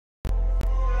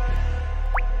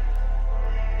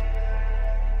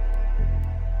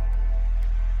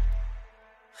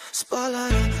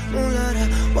Spotlight, moonlighter,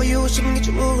 why you wish you can get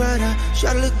your mood right out?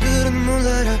 Try to look good in the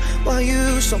moonlighter, why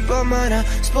you so bad mind?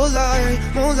 Spotlight,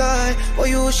 moonlight, why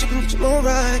you wish you can get your mood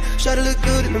right? Try to look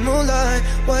good in the moonlight,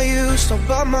 why you so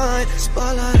bad mind?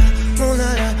 Spotlight,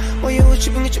 moonlighter, why you wish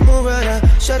you can get your mood right out?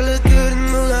 Try to look good in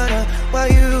the moonlighter, why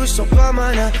you so bad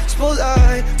mind?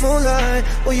 Spotlight, moonlight,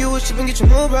 why you wish you can get your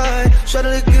mood right? Try to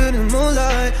look good in the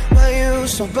moonlight, why you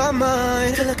so bad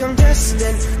mind? Feel like I'm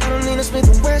destined, I don't need no Smith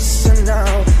and Wesson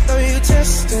now. How are you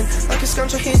testing? Like it's come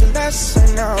to here's a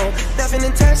lesson now. Laughing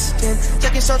and testing,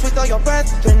 taking shots with all your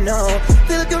brethren now.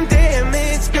 Feel like I'm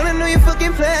damaged, girl I know you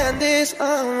fucking planned this.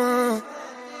 All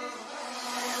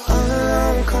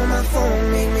alone, call my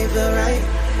phone, make me feel right.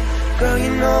 Girl you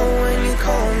know when you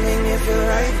call, make me feel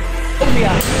right.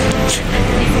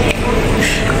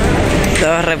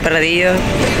 Todos re perdidos.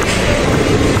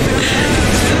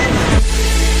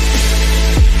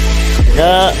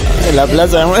 Acá en la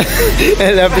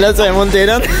plaza de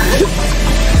Monterán.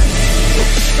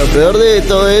 Lo peor de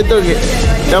todo esto es que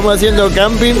estamos haciendo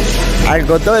camping al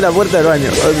costado de la puerta del baño.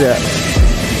 O sea,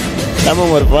 estamos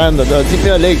morfando todo. Sí,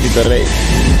 veo el éxito, rey.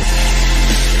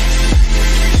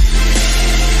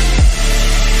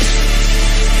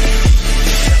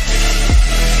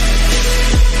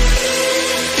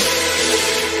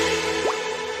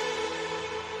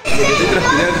 Estoy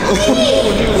transpirando.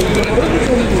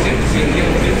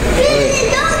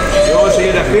 Vamos a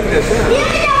seguir a la gente allá.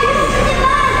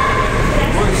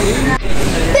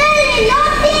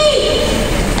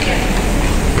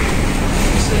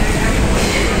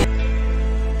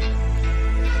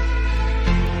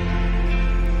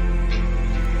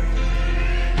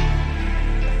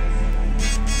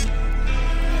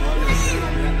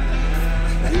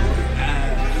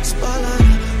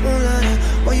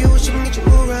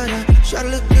 Try to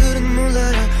look good in the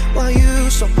moonlight, why you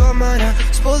so bad mind?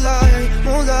 Spotlight,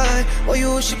 moonlight, why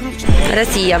you wish you can get your... Ahora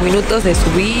sí, a minutos de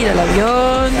subir al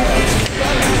avión.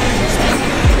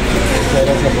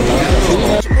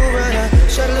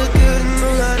 Try to look good in the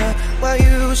moonlight, why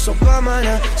you so bad mind?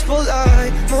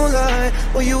 Spotlight, moonlight,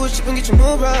 why you wish you can get your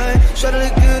mood right? Try to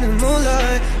look good in the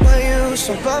moonlight, why you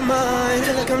so bad mind?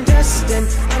 Feel like I'm destined,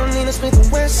 I don't need no Smith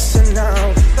and Wesson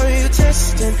now. How are you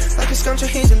testing? Like it's come to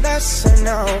here's a lesson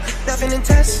now. Laughing and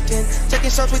testing,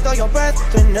 taking shots with all your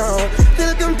brethren now. Feel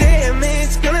like I'm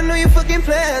damaged, girl I know you fucking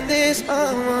planned this.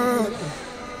 All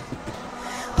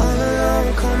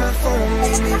alone, call my phone,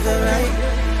 make me feel right.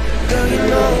 Girl you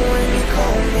know when you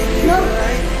call me, make me feel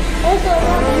right.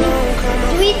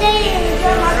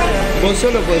 Vos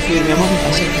solo puedes ir, mi amor.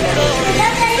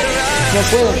 No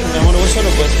puedo, mi amor, vos solo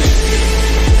puedes ir.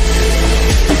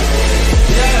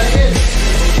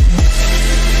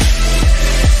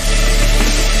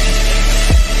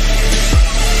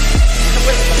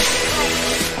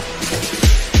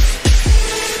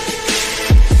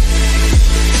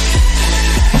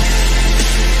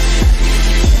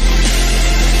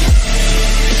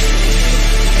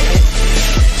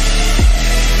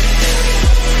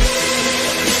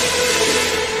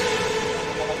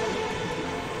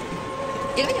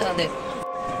 ¿Y el baño dónde?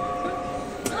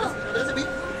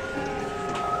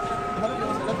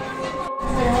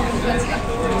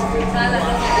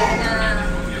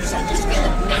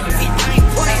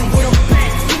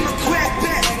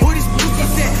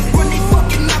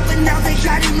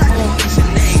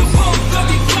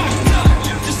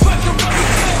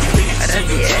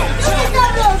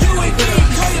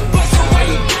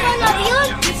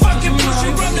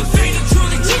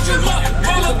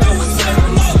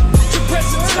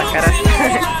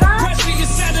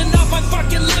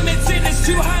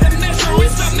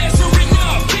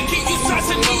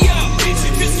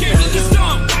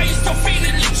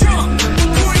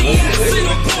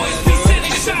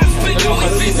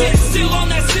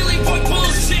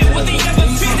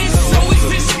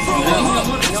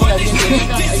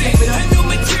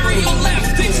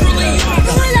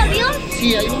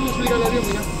 Sí, ahí vamos a subir al avión,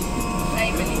 mira.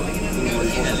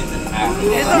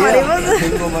 ¿Eso mariposa?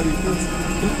 Tengo mariposa.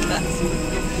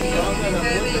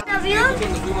 ¿Avión?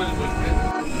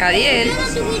 Cadiel.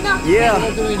 Yeah.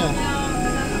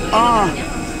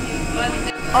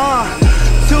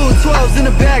 212s in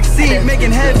the back seat,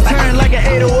 making heads turn like an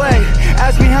 808.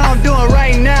 Ask me how I'm doing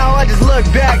right now, I just look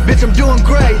back, bitch, I'm doing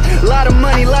great. Lot of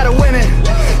money, lot of women,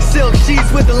 silk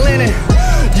sheets with the linen.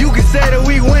 You can say that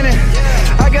we winning,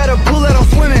 I got a pool that I'm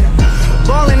swimming.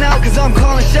 Ballin' out cause I'm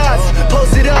calling shots,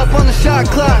 posted up on the shot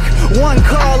clock. One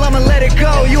call, I'ma let it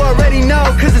go, you already know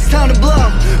cause it's time to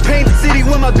blow. Paint the city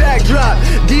with my backdrop,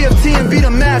 DFT and be the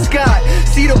mascot.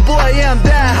 See the boy, yeah, I'm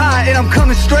that hot, and I'm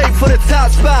coming straight for the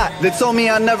top spot. They told me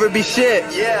I'd never be shit,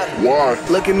 yeah. Why?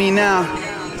 Look at me now,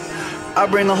 I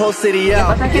bring the whole city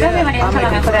out. Pasajeros, bienvenidos a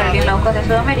la mejor aerolínea low cost de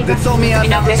Sudamérica. They told me Mi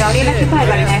nombre es Gabriela, jefa de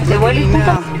cabina de este vuelo y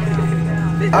juntos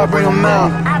I bring them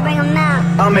out.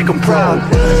 I'll make them proud.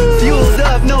 Fueled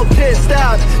up, no pissed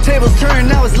out. Tables turned,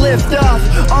 now it's lift off.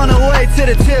 On our way to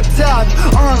the tip top.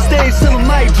 On stage till the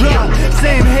mic drop.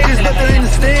 Same haters, but they're in the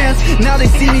stands. Now they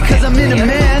see me cause I'm in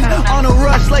demand. On a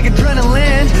rush like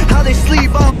adrenaline. How they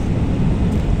sleep on.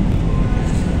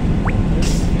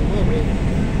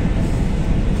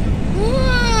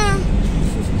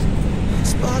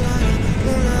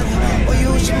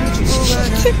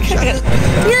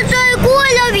 ¡Yo traigo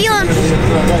el avión!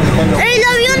 ¡El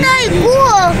avión traigo!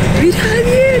 Mira,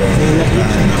 bien.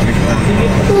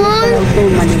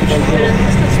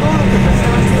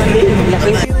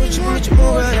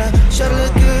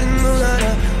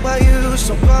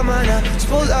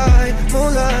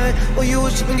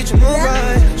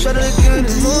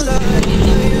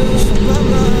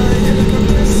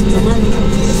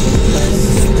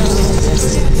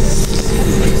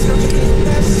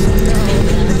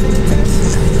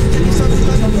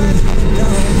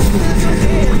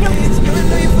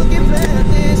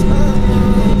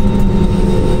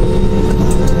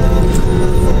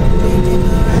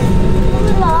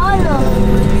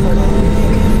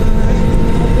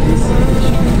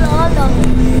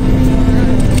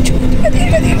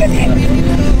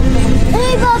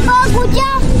 ¡Ey, papá, escucha!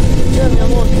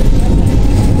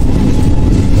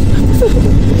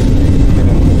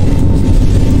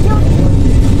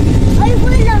 ¡Ay,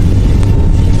 vuela!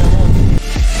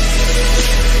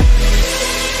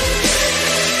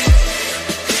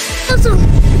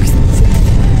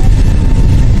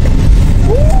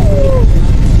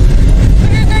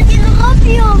 ¡Me está haciendo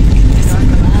rápido!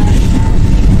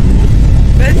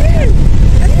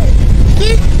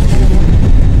 ¿Qué?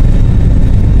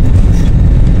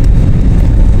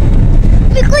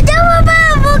 ¿Me escuchas, papá?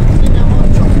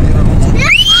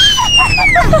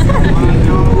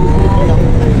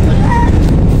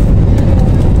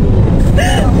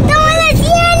 ¡Estamos en el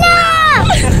cielo!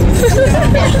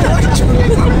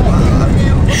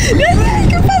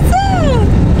 ¿Qué pasó?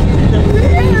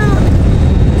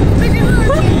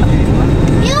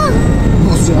 Dios.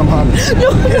 No sea malo.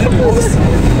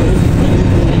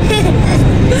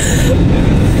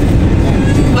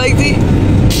 Maxi.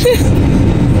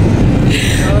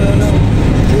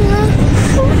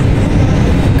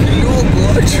 Qué loco,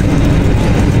 Maxi.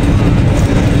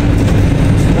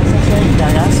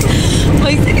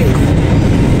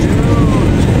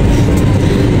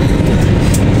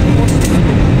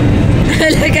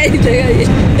 La caíste.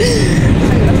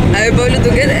 A ver, Pablo, ¿tú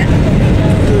qué eres?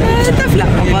 Ah, está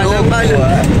flaco, Pablo.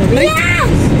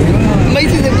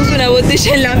 Maxi se puso una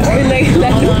botella en la nuca.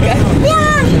 ¡Ya!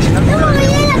 ¡Vamos a ir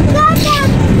a la casa!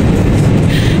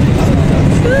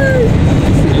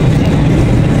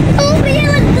 ¡Vamos a ir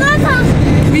a la casa!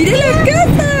 ¡Mirá la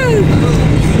casa!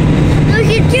 ¡No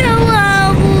se te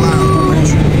vamos!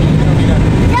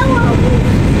 ¡Ya vamos!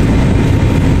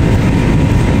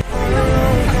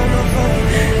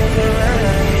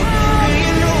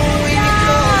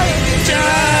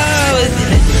 ¡Chao!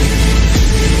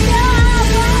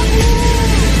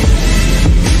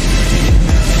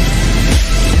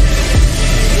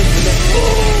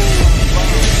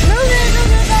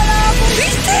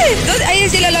 ¿Viste? ¿Dónde? Ahí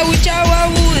decía la labucha,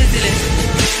 guau, decile.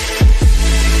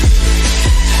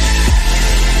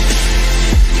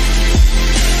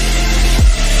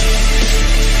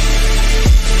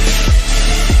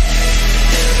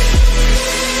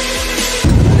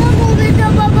 ¡Vamos, Beto,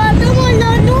 papá! ¡Estamos en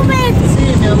las nubes! Sí,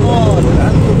 mi amor.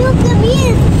 ¡Dios, qué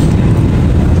bien!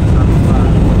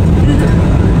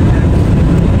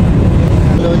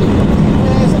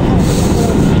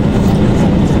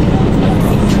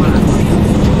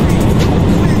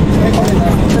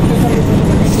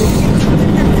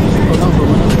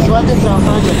 Yo antes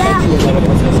trabajaba en el taxi de la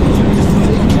verdad.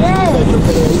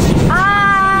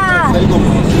 ¡Ah!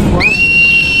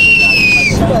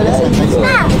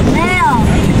 ¡Ah! ¡Veo!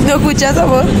 ¿No escuchás,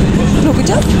 amor? ¿No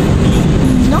escuchás?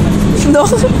 No. No.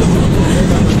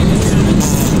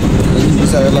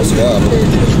 Empieza a ver la ciudad.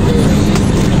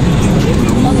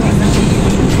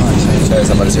 Ya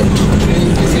desapareció.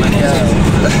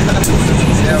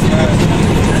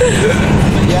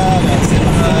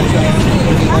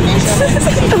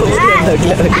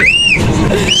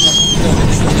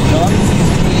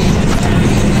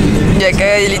 Ya acá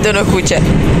Gabrielito no escucha.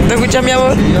 ¿No escuchas, mi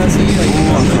amor?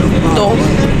 No.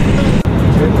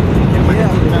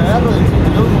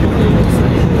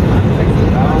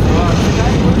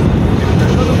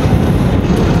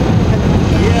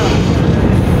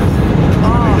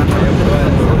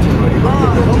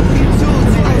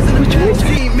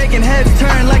 Making head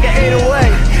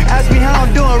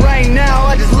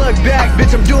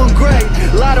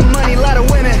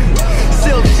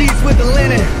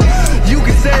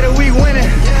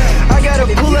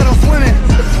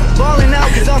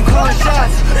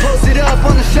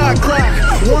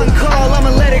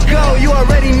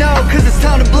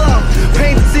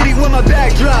my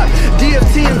backdrop.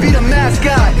 DFT and be the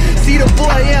mascot. See the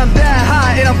boy, yeah, I'm that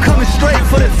high, and I'm coming straight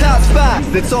for the top spot.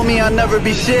 They told me I'd never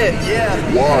be shit. Yeah.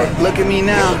 What? Look at me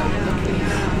now.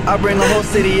 I bring the whole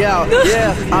city out.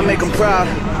 Yeah, I make them proud.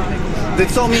 They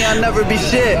told me I'd never be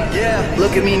shit. Yeah.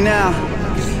 Look at me now.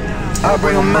 I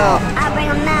bring them out.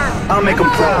 I'll make them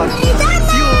proud.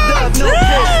 Fueled up, no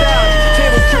pissed out.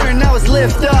 Table turn, now it's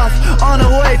lift off. On the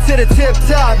way to the tip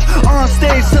top. On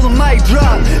stage till the mic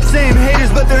drop. Same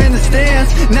haters, but they're in the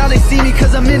stands. Now they see me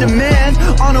cause I'm in demand.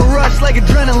 On a rush like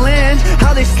adrenaline.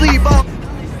 How they sleep on.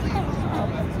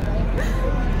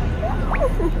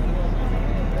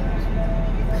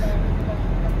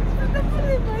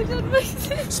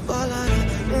 Spotlight,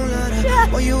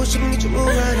 moonlight, why you wish you can get your mood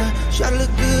right? Try to look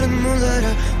good in the moonlight.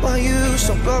 Why you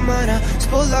so bright, mind?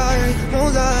 Spotlight,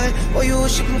 moonlight, why you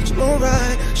wish you can get your mood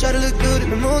right? Try to look good in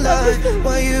the moonlight.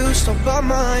 Why you so bright,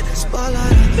 mind?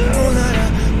 Spotlight,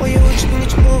 moonlight, why you wish you can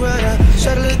get your mood right?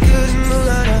 Try to look good in the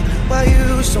moonlight. Why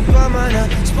you so bright,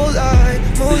 mind? Spotlight,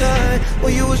 moonlight, why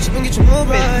you wish you can get your mood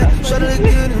right? Try to look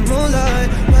good in the moonlight.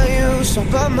 Why you so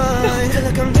bright, mind? Feel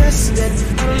like I'm destined.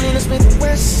 I don't mean to split the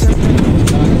west.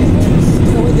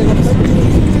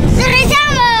 ¡Regresamos!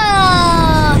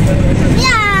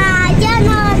 Ya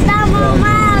no estamos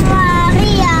más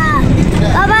María.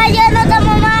 Papá, ya no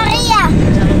estamos María.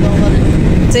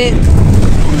 Sí.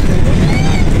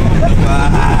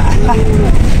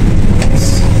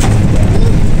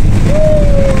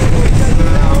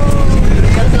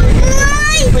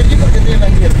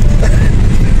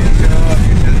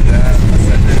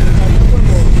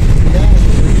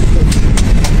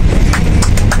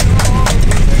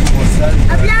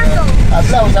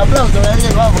 Aplausos,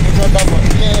 Gabriel, vamos, que ya estamos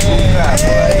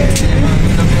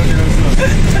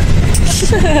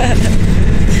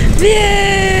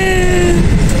Bien.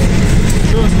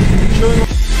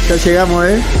 Ya llegamos,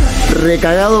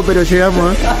 recagado, pero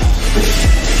llegamos,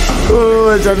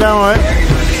 ya andamos,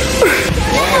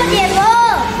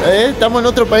 estamos en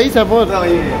otro país, amor.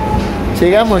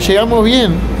 Llegamos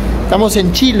bien. Estamos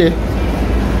en Chile.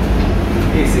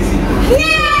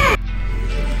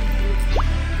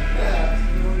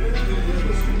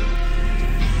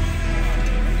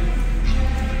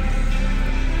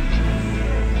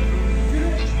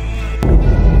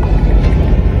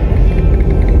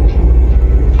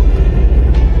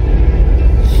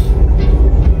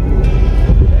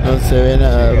 No se ve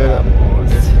nada, pero